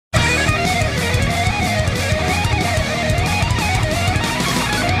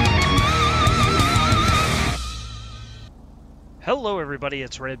Hello everybody,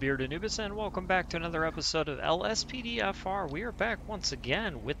 it's Redbeard Anubis and welcome back to another episode of LSPDFR. We are back once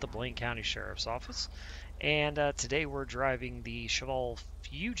again with the Blaine County Sheriff's Office, and today we're driving the Cheval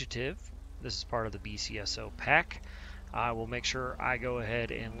Fugitive. This is part of the BCSO pack. I will make sure I go ahead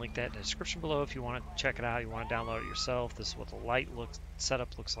and link that in the description below if you want to check it out, you want to download it yourself. This is what the light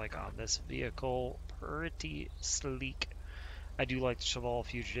setup looks like on this vehicle. Pretty sleek. I do like the Cheval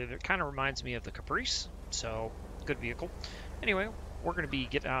Fugitive. It kind of reminds me of the Caprice, so good vehicle. Anyway, we're going to be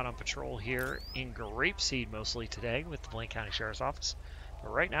getting out on patrol here in Grapeseed mostly today with the Blaine County Sheriff's Office.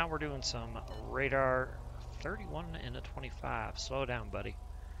 But right now we're doing some radar 31 and a 25. Slow down, buddy.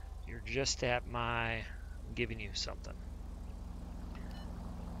 You're just at my giving you something.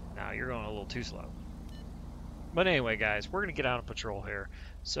 Now you're going a little too slow. But anyway, guys, we're going to get out on patrol here.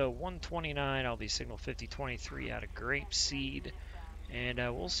 So 129, I'll be signal 5023 out of Grapeseed. And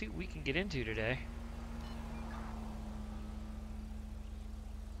we'll see what we can get into today.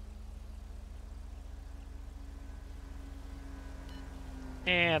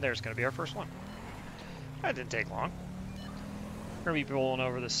 And there's going to be our first one. That didn't take long. We're going to be rolling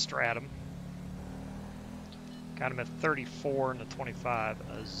over this stratum. Got him at 34 and a 25,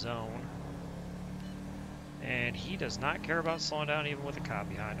 a zone. And he does not care about slowing down even with a cop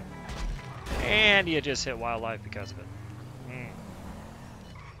behind him. And you just hit wildlife because of it.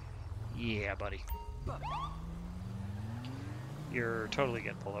 Yeah, buddy. You're totally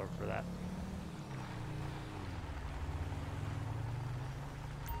getting pulled over for that.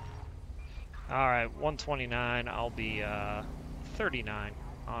 Alright, 129, I'll be 39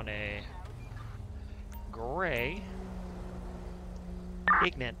 on a gray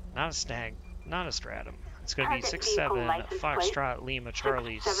Ignite, not a Stag, not a Stratum. It's going to be 67 Foxtrot Lima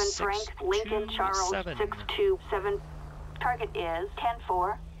Charlie 627. 627. Target is 10-4.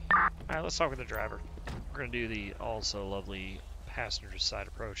 Alright, let's talk with the driver. We're going to do the also lovely passenger side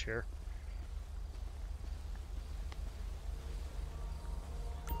approach here.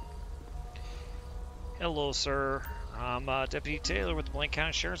 Hello, sir. I'm Deputy Taylor with the Blaine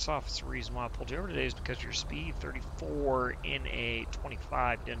County Sheriff's Office. The reason why I pulled you over today is because your speed 34 in a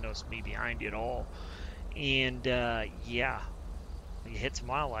 25. Didn't notice me behind you at all. And, yeah. You hit some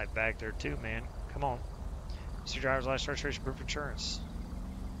wildlife back there, too, man. Come on. It's your driver's license, registration, proof of insurance.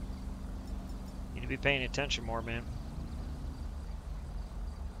 You need to be paying attention more, man.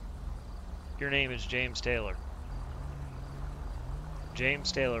 Your name is James Taylor.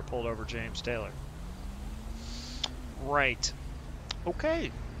 James Taylor pulled over James Taylor. Right.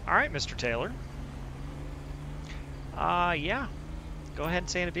 Okay. All right, Mr. Taylor. Yeah. Go ahead and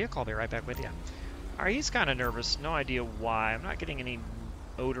stay in the vehicle. I'll be right back with you. All right, he's kind of nervous. No idea why. I'm not getting any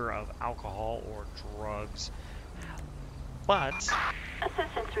odor of alcohol or drugs. But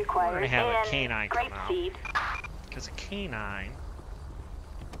Assistance required. we're going to have a canine come out. Grapeseed. Because a canine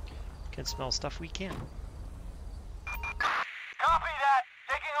can smell stuff we can't. Copy that.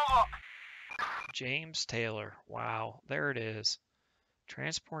 Taking a look. James Taylor. Wow, there it is.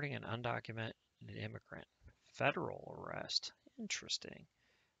 Transporting an undocumented immigrant. Federal arrest. Interesting.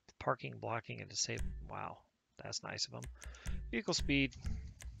 Parking, blocking, and disabling. Wow, that's nice of him. Vehicle speed.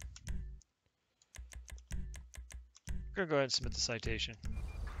 We're going to go ahead and submit the citation.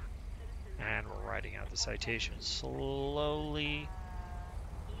 And we're writing out the citation slowly.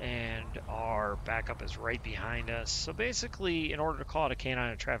 And our backup is right behind us. So basically, in order to call it a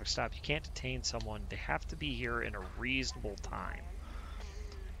canine and a traffic stop, you can't detain someone. They have to be here in a reasonable time.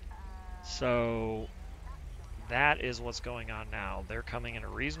 So that is what's going on now. They're coming in a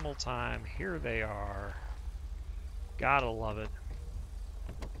reasonable time. Here they are. Gotta love it.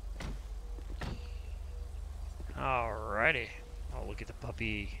 Alrighty. Oh, look at the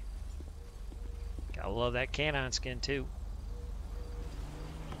puppy. Gotta love that canine skin too.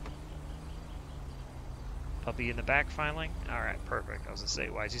 Puppy in the back finally? Alright, perfect. I was gonna say,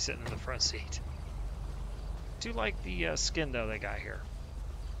 why is he sitting in the front seat? Do like the skin though they got here.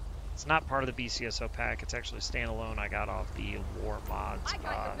 It's not part of the BCSO pack, it's actually standalone. I got off the War Mods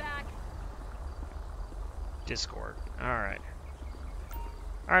Discord. Alright.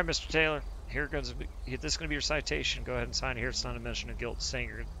 Alright, Mr. Taylor. Here goes. This is going to be your citation. Go ahead and sign here. It's not a admission of guilt saying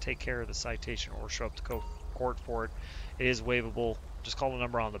you're going to take care of the citation or show up to court for it. It is waivable. Just call the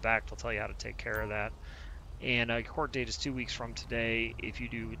number on the back. They'll tell you how to take care of that. And your court date is 2 weeks from today if you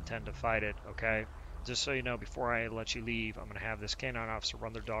do intend to fight it, okay? Just so you know, before I let you leave, I'm going to have this canine officer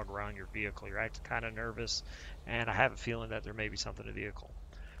run their dog around your vehicle. You're acting kind of nervous, and I have a feeling that there may be something in the vehicle.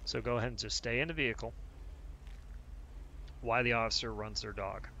 So go ahead and just stay in the vehicle while the officer runs their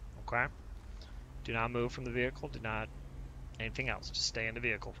dog, okay? Do not move from the vehicle. Do not anything else. Just stay in the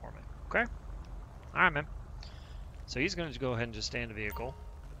vehicle for me, okay? All right, man. So he's going to go ahead and just stay in the vehicle.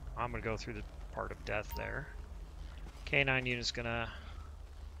 I'm going to go through the part of death there. K9 unit's going to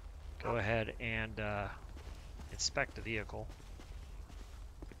go ahead and inspect the vehicle.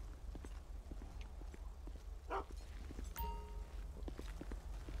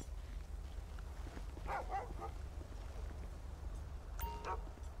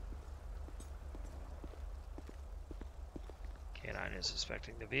 K9 is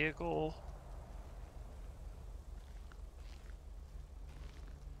inspecting the vehicle.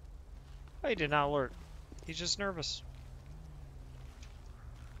 Oh, he did not alert. He's just nervous.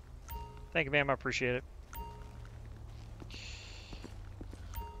 Thank you, ma'am. I appreciate it.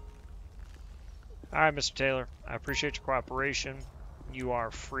 All right, Mr. Taylor. I appreciate your cooperation. You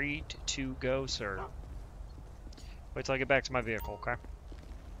are free to go, sir. Wait till I get back to my vehicle, okay?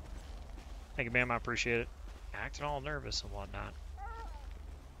 Thank you, ma'am. I appreciate it. Acting all nervous and whatnot.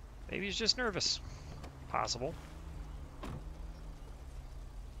 Maybe he's just nervous. Possible.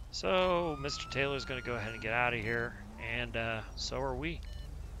 So, Mr. Taylor's going to go ahead and get out of here, and so are we.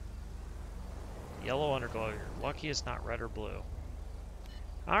 Yellow underglow. You're lucky it's not red or blue.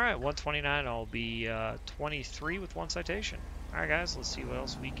 Alright, 129. I'll be 23 with 1 citation. Alright, guys, let's see what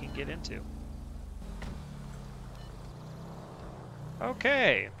else we can get into.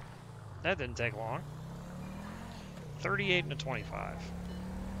 Okay. That didn't take long. 38 and a 25.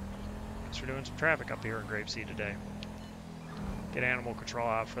 Guess we're doing some traffic up here in Grapeseed today. Get animal control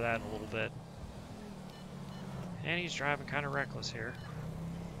out for that in a little bit. And he's driving kind of reckless here.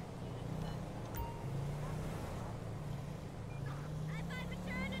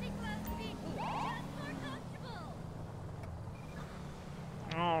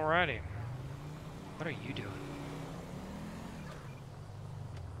 Alrighty. What are you doing?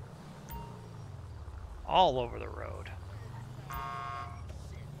 All over the road.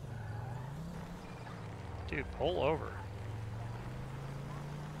 Dude, pull over.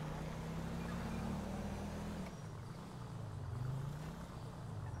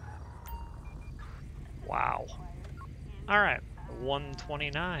 Wow. Alright,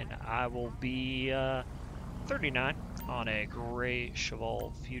 129. I will be 39 on a gray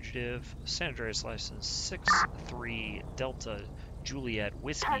Cheval Fugitive, San Andreas license 63 Delta Juliet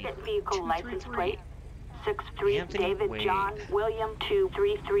Whiskey. Target vehicle license plate 63 Anthony David Wade. John William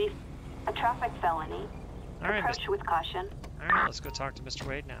 233. A traffic felony. All right, Approach with caution. All right, let's go talk to Mr.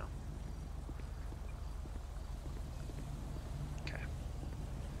 Wade now. Okay.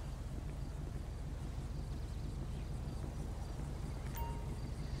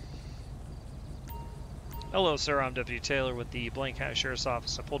 Hello, sir. I'm Deputy Taylor with the Blaine County Sheriff's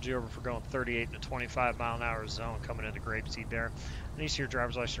Office. I pulled you over for going 38 in a 25-mile-an-hour zone coming into Grapeseed there. I need to see your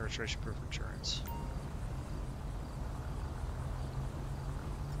driver's license and registration proof of insurance.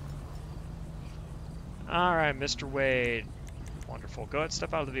 All right, Mr. Wade. Wonderful. Go ahead,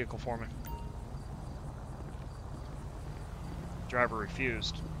 step out of the vehicle for me. Driver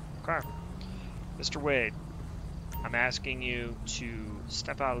refused. Okay. Mr. Wade, I'm asking you to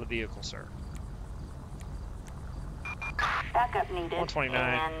step out of the vehicle, sir. Backup needed. 129.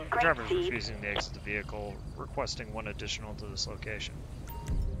 And Driver is Grapeseed. refusing to exit the vehicle, requesting one additional to this location.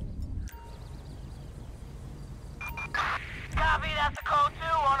 Copy, that's a code 2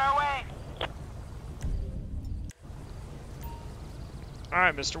 on our way. All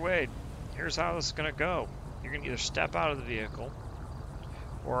right, Mr. Wade, here's how this is going to go. You're going to either step out of the vehicle,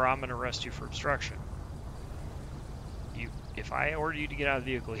 or I'm going to arrest you for obstruction. If I order you to get out of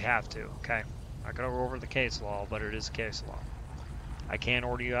the vehicle, you have to, okay? I could go over the case law, but it is a case law. I can't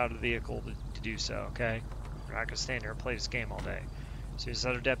order you out of the vehicle to do so, okay? You're not going to stand there and play this game all day. As soon as this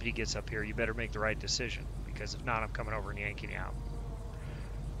other deputy gets up here, you better make the right decision, because if not, I'm coming over and yanking you out.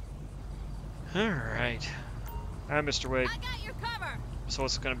 All right. All right, Mr. Wade. I got your cover. So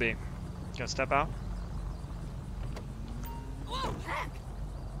what's it going to be? Gonna step out? Whoa, heck!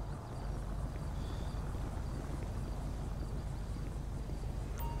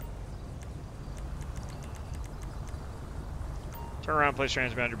 Turn around, place your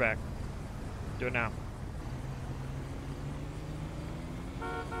hands behind your back. Do it now.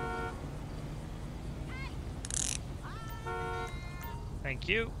 Thank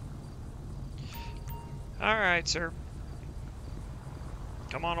you. All right, sir.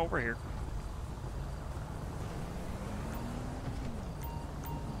 Come on over here.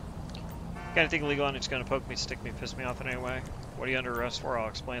 Got anything illegal on it? It's gonna poke me, stick me, piss me off in any way? What are you under arrest for? I'll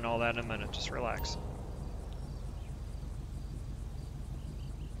explain all that in a minute. Just relax.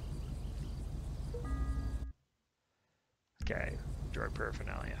 Okay, drug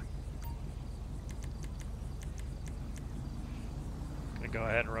paraphernalia. Gonna go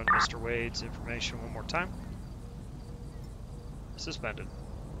ahead and run Mr. Wade's information one more time. suspended.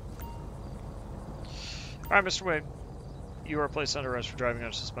 Alright, Mr. Wade. You are placed under arrest for driving on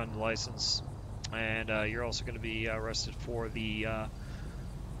a suspended license. And you're also going to be arrested for the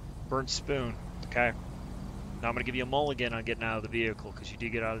burnt spoon. Okay? Now I'm going to give you a mulligan on getting out of the vehicle, because you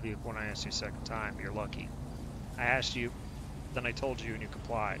did get out of the vehicle when I asked you a second time. You're lucky. I asked you, then I told you, and you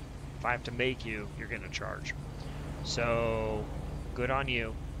complied. If I have to make you, you're getting a charge. So, good on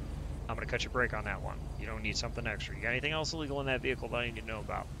you. I'm going to cut your brake on that one. You don't need something extra. You got anything else illegal in that vehicle that I need to know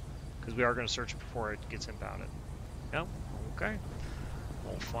about? Because we are going to search it before it gets impounded. No? Okay.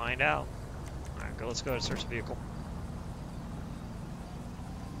 We'll find out. Alright, let's go to search the vehicle.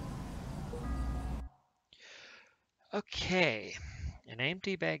 Okay. An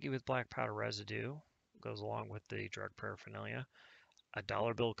empty baggie with black powder residue goes along with the drug paraphernalia. A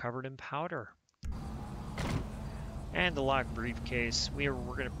dollar bill covered in powder. And the locked briefcase. We're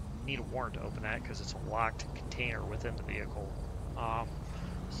going to need a warrant to open that because it's a locked container within the vehicle.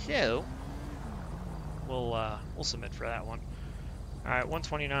 So we'll submit for that one. All right,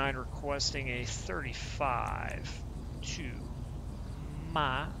 129 requesting a 35 to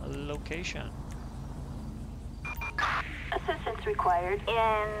my location. Assistance required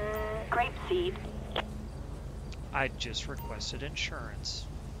in Grapeseed. I just requested insurance.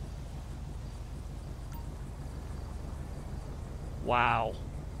 Wow.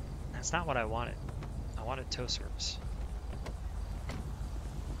 That's not what I wanted. I wanted tow service.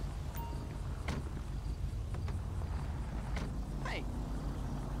 Hey.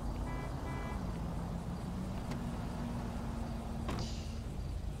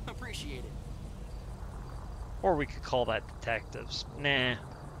 Appreciate it. Or we could call that detectives. Nah.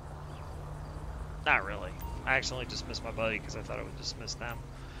 Not really. I accidentally dismissed my buddy because I thought I would dismiss them.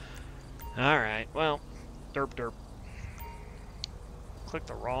 Alright, well, derp derp. Clicked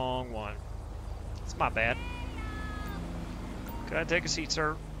the wrong one. It's my bad. Could I take a seat,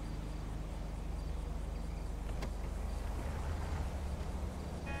 sir?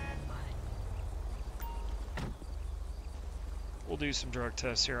 We'll do some drug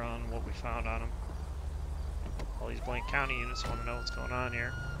tests here on what we found on him. All these Blaine County units want to know what's going on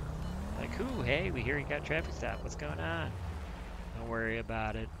here. Like, ooh, hey, we hear you got a traffic stop. What's going on? Don't worry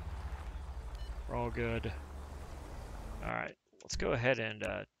about it. We're all good. Alright, let's go ahead and,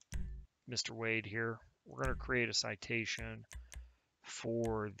 Mr. Wade here, we're going to create a citation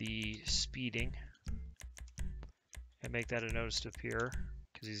for the speeding and make that a notice to appear,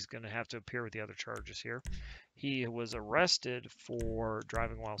 because he's going to have to appear with the other charges here. He was arrested for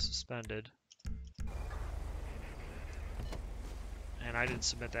driving while suspended. And I didn't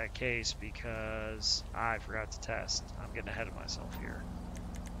submit that case because I forgot to test. I'm getting ahead of myself here.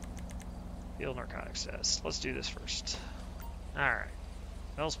 Field narcotics test. Let's do this first. Alright.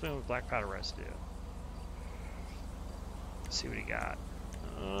 Metal spoon with black powder residue. Let's see what he got.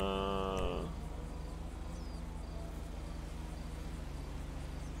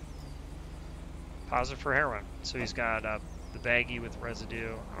 Positive for heroin. So he's got the baggie with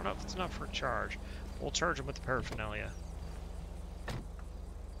residue. I don't know if it's enough for a charge. We'll charge him with the paraphernalia.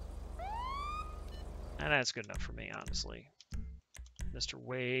 And that's good enough for me, honestly. Mr.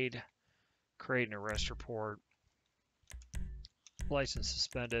 Wade, create an arrest report. License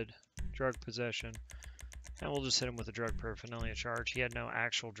suspended, drug possession, and we'll just hit him with a drug paraphernalia charge. He had no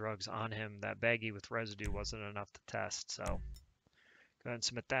actual drugs on him. That baggie with residue wasn't enough to test, so go ahead and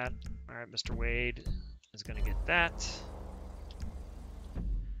submit that. All right, Mr. Wade is going to get that.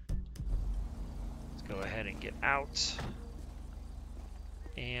 Let's go ahead and get out.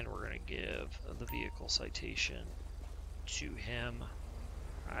 And we're going to give the vehicle citation to him.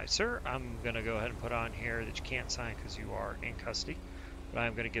 Alright, sir, I'm going to go ahead and put on here that you can't sign because you are in custody. But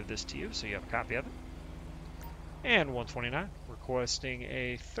I'm going to give this to you so you have a copy of it. And 129, requesting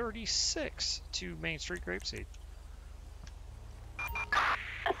a 36 to Main Street Grapeseed.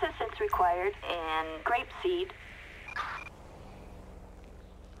 Assistance required in Grapeseed.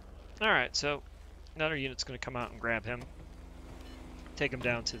 Alright, so another unit's going to come out and grab him. Take him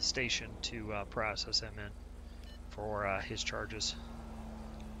down to the station to process him in for his charges.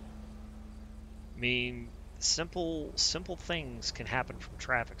 I mean, simple things can happen from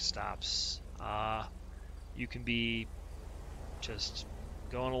traffic stops. You can be just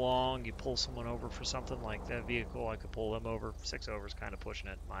going along, you pull someone over for something like that vehicle. I could pull them over. 6 over is kind of pushing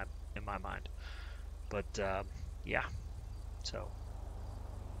it in my mind. But yeah, so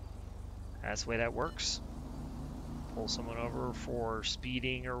that's the way that works. Pull someone over for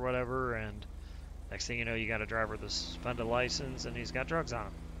speeding or whatever, and next thing you know, you got a driver with a suspended license and he's got drugs on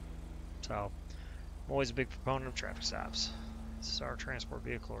him. So I'm always a big proponent of traffic stops. This is our transport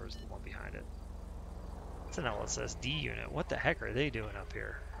vehicle, or is the one behind it? It's an LSSD unit. What the heck are they doing up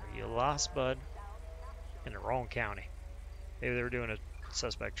here? Are you lost, bud? In the wrong county. Maybe they were doing a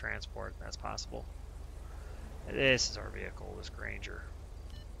suspect transport. That's possible. This is our vehicle, this Granger.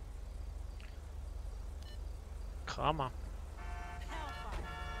 Come on.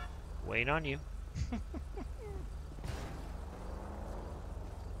 Waiting on you.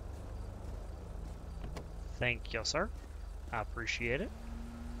 Thank you, sir. I appreciate it.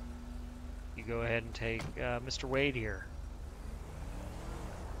 You go ahead and take Mr. Wade here.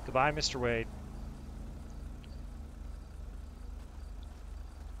 Goodbye, Mr. Wade.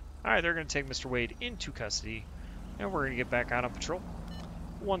 Alright, they're going to take Mr. Wade into custody, and we're going to get back out on patrol.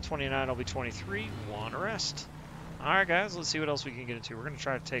 129 will be 23, one arrest. Alright guys, let's see what else we can get into. We're going to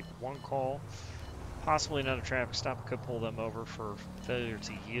try to take one call, possibly another traffic stop. Could pull them over for failure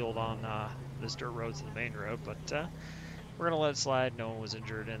to yield on this dirt road to the main road, but we're going to let it slide. No one was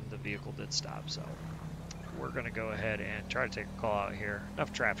injured and the vehicle did stop, so we're going to go ahead and try to take a call out here.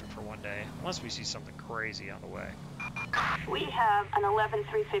 Enough traffic for one day, unless we see something crazy on the way. We have an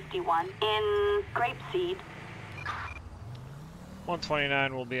 11351 in Grapeseed.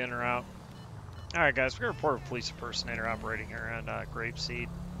 129 will be in or out. Alright guys, we're going to report a police impersonator operating here on Grapeseed.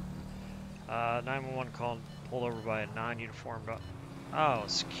 911 called, pulled over by a non-uniformed,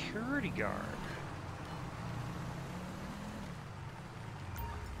 security guard.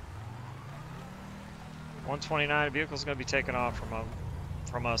 $129, vehicle's going to be taken off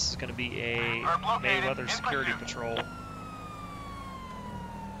from us. It's going to be a Mayweather security patrol.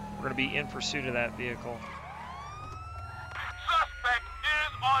 We're going to be in pursuit of that vehicle. Suspect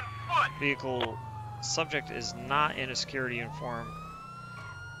is on foot. Vehicle subject is not in a security uniform.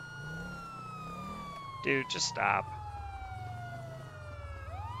 Dude, just stop.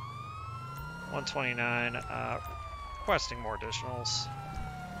 129, requesting more additionals.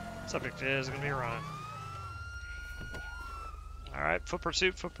 Subject is going to be running. Alright, foot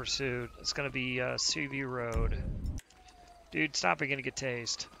pursuit, foot pursuit. It's going to be CV Road. Dude, stop, you're going to get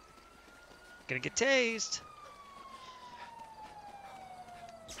tased. Gonna get tased.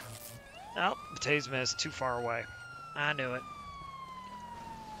 Oh, the tase missed. Too far away. I knew it.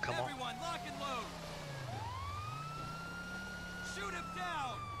 Come on. Everyone, lock and load. Shoot him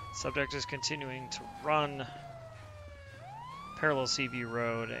down. Subject is continuing to run parallel CV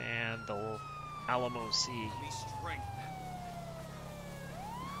Road and the Alamo Sea. Me strength.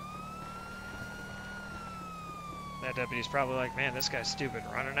 That deputy's probably like, man, this guy's stupid,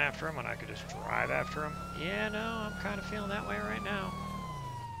 running after him when I could just drive after him. Yeah, no, I'm kind of feeling that way right now.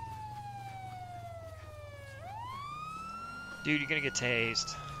 Dude, you're gonna get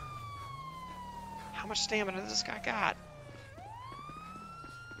tased. How much stamina does this guy got?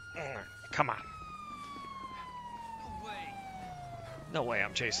 Come on. No way. No way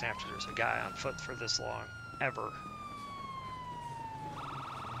I'm chasing after there's a guy on foot for this long. Ever.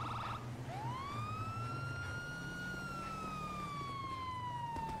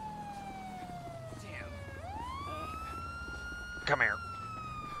 Come here.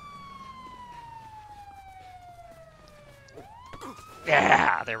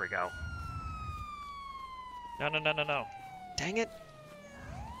 Yeah, there we go. No, no, no, no, no. Dang it.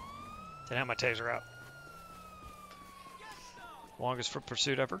 Didn't have my taser out. Longest foot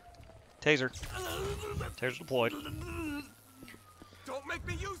pursuit ever. Taser. Taser deployed. Don't make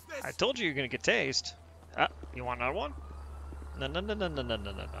me use this. I told you you're gonna get tased. Ah, you want another one? No, no, no, no, no, no,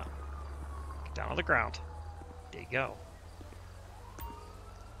 no, no, no. Get down on the ground. There you go.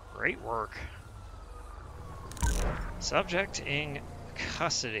 Great work. Subject in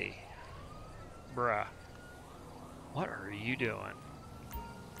custody. Bruh. What are you doing?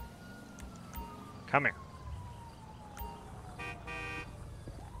 Come here.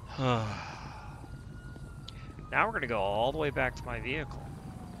 Now we're going to go all the way back to my vehicle.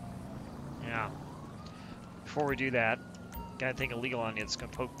 Yeah. Before we do that, got anything illegal on you that's going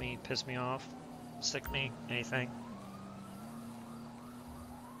to poke me, piss me off, stick me, anything?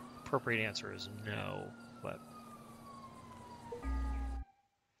 Appropriate answer is no, but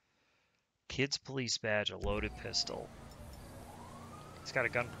kid's police badge, a loaded pistol. He's got a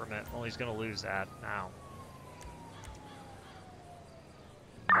gun permit. Well, he's going to lose that now.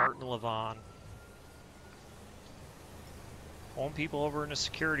 Martin Levon. Pulling people over in a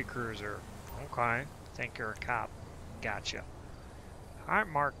security cruiser. Okay. Think you're a cop. Gotcha. Alright,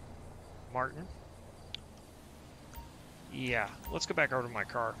 Martin. Yeah, let's go back over to my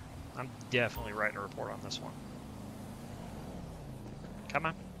car. I'm definitely writing a report on this one. Come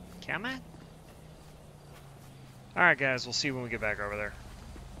on. Come on. Alright guys, we'll see when we get back over there.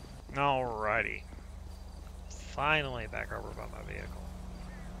 Alrighty. Finally back over by my vehicle.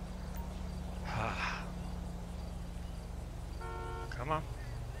 Come on.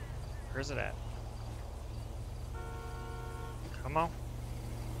 Where's it at? Come on.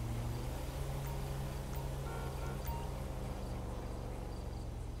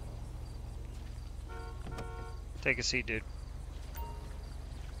 Take a seat, dude.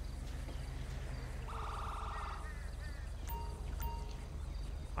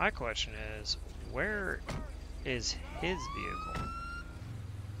 My question is, where is his vehicle?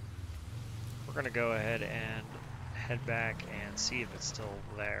 We're gonna go ahead and head back and see if it's still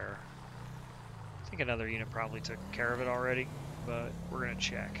there. I think another unit probably took care of it already, but we're gonna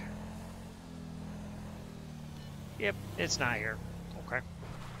check. Yep, it's not here. Okay.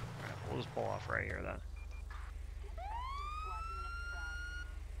 Alright, we'll just pull off right here then.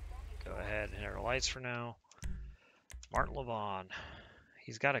 Go ahead and hit our lights for now. Martin Levon.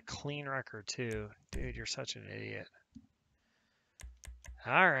 He's got a clean record too. Dude, you're such an idiot.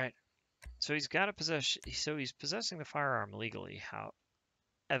 Alright. So he's got he's possessing the firearm legally.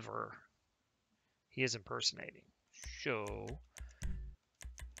 However, he is impersonating. So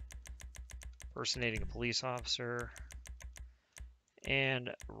impersonating a police officer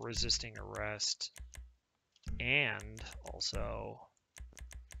and resisting arrest and also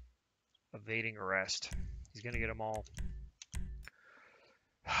evading arrest. He's gonna get them all.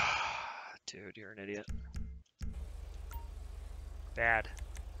 Dude, you're an idiot. Bad.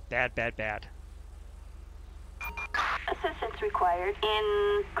 Bad, bad, bad. Assistance required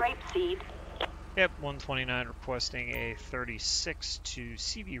in Grapeseed. Yep, 129 requesting a 36 to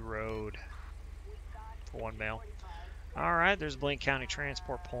CB Road for one male. Alright, there's Blaine County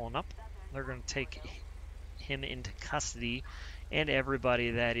Transport pulling up. They're going to take him into custody, and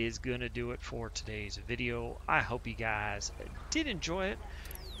everybody, that is going to do it for today's video. I hope you guys did enjoy it,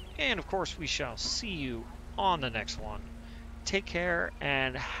 and of course we shall see you on the next one. Take care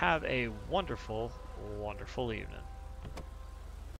and have a wonderful, wonderful evening.